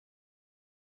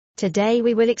Today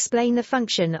we will explain the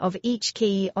function of each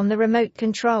key on the remote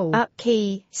control. Up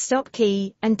key, stop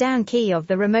key, and down key of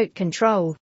the remote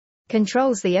control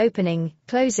controls the opening,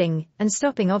 closing, and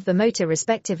stopping of the motor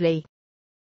respectively.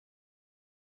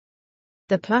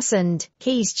 The plus and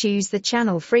keys choose the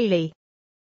channel freely.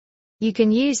 You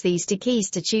can use these two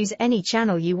keys to choose any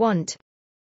channel you want.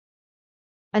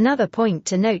 Another point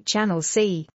to note: channel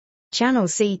C. Channel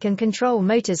C can control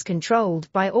motors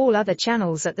controlled by all other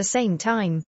channels at the same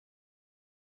time.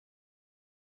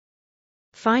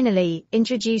 Finally,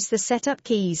 introduce the setup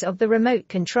keys of the remote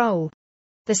control.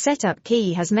 The setup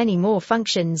key has many more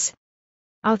functions.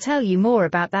 I'll tell you more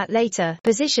about that later.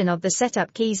 Position of the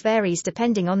setup keys varies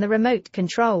depending on the remote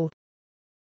control.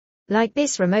 Like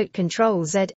this remote control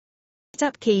Z.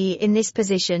 Setup key in this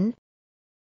position.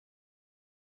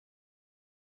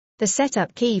 The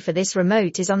setup key for this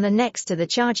remote is on the next to the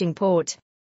charging port.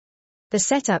 The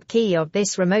setup key of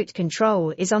this remote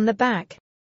control is on the back.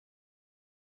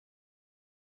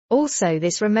 Also,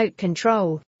 this remote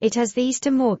control, it has these two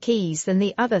more keys than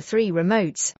the other three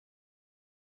remotes.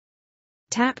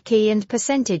 Tap key and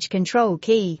percentage control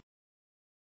key.